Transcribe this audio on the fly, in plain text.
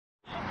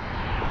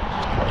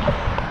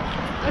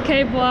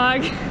Okay,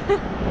 vlog.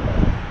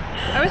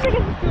 I wish I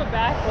could just do a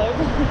backflip.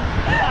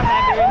 I'm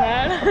not doing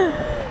that.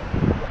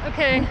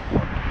 Okay,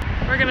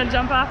 we're gonna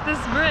jump off this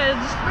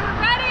bridge. We're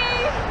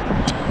ready!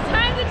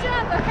 Time to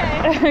jump, okay.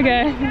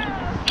 Okay.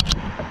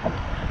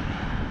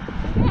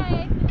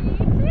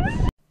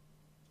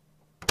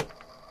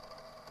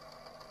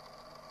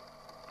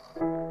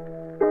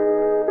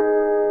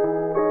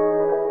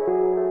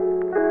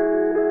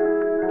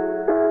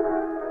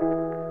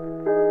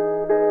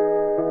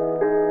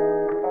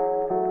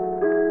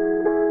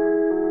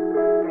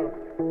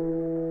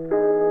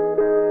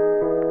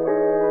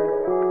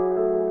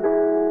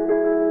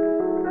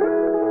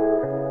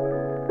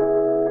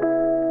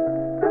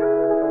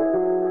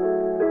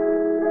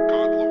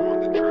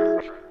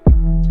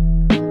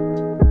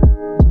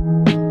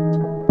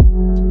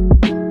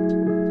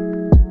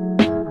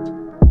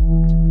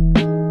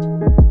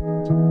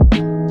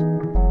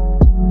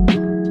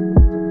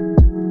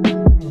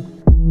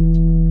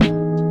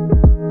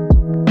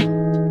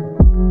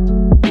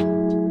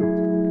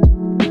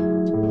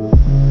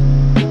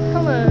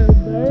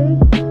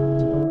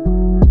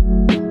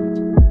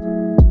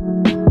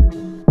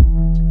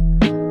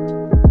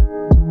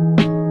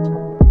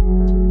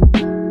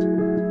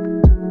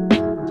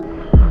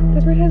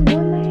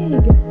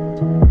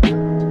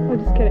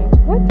 Okay,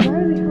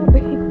 3, 2.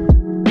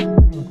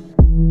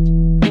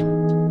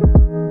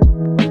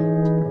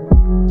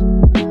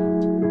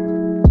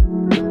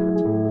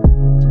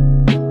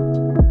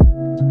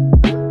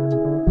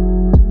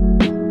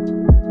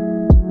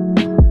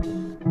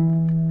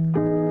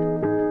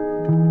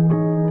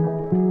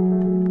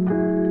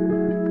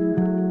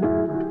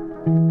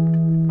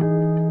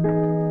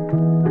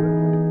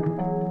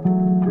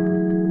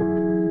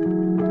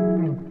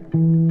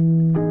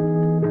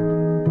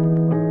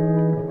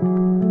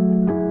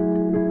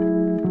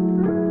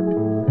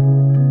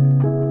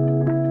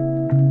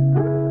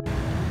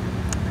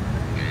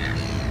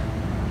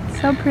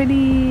 So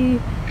pretty.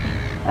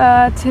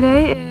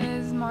 Today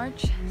is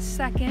March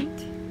 2nd.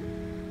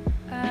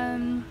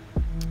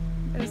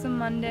 It was a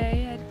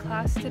Monday. I had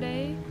class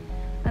today,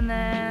 and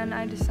then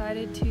I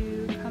decided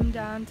to come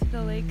down to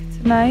the lake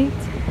tonight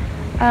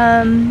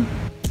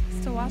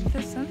just to watch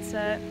the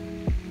sunset.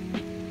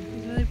 It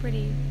was really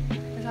pretty.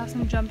 I saw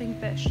some jumping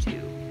fish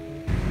too.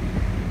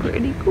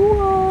 Pretty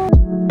cool.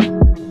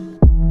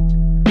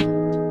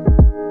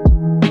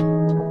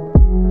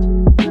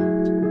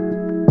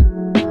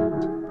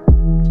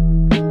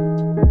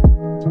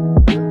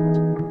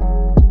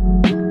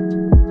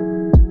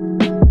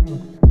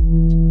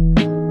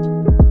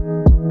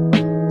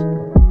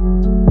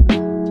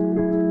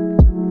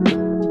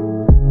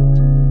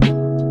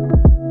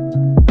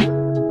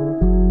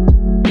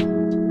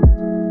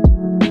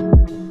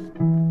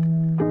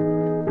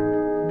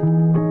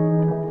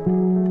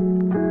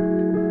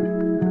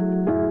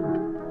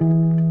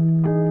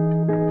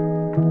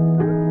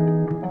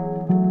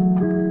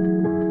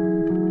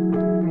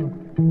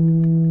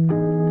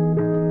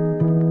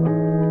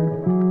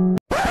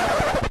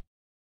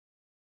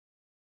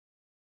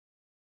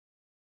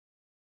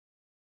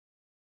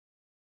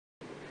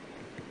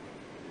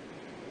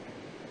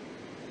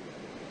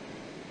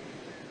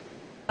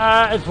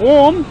 It's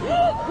warm.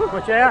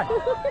 Watch out.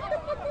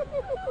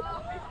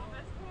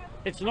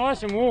 It's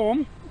nice and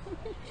warm.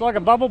 It's like a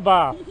bubble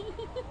bath.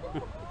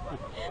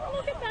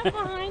 Look at that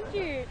behind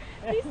you.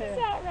 This is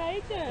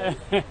outrageous.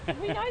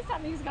 We know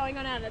something's going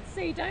on out at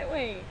sea, don't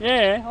we?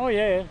 Yeah, oh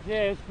yeah,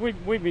 yeah.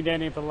 We've been down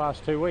here for the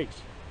last 2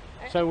 weeks.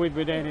 So we've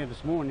been down here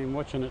this morning and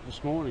watching it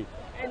this morning.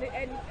 And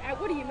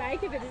what do you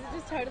make of it? Is it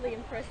just totally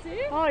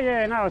impressive? Oh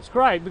yeah, no, it's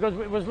great because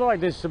it was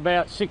like this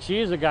about 6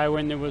 years ago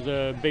when there was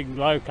a big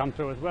low come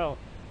through as well.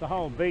 The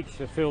whole beach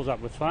just fills up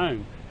with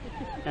foam.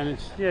 And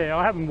it's, yeah,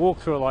 I haven't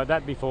walked through it like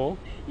that before.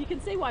 You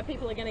can see why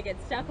people are going to get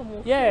stuck and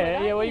walk through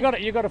it. Yeah, well you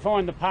got to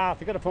find the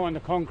path, you got to find the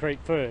concrete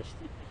first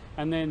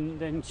and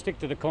then stick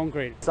to the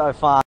concrete. So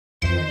fun.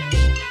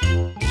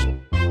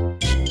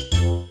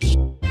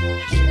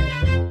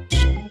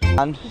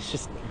 It's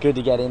just good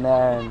to get in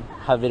there and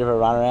have a bit of a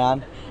run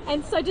around.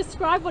 And so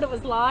describe what it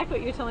was like, what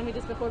you were telling me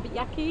just before, a bit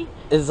yucky.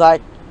 It's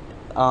like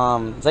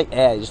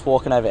air, just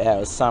walking over air. It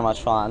was so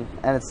much fun.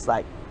 And it's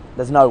like,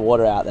 there's no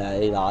water out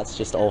there either, it's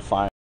just all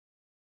foam.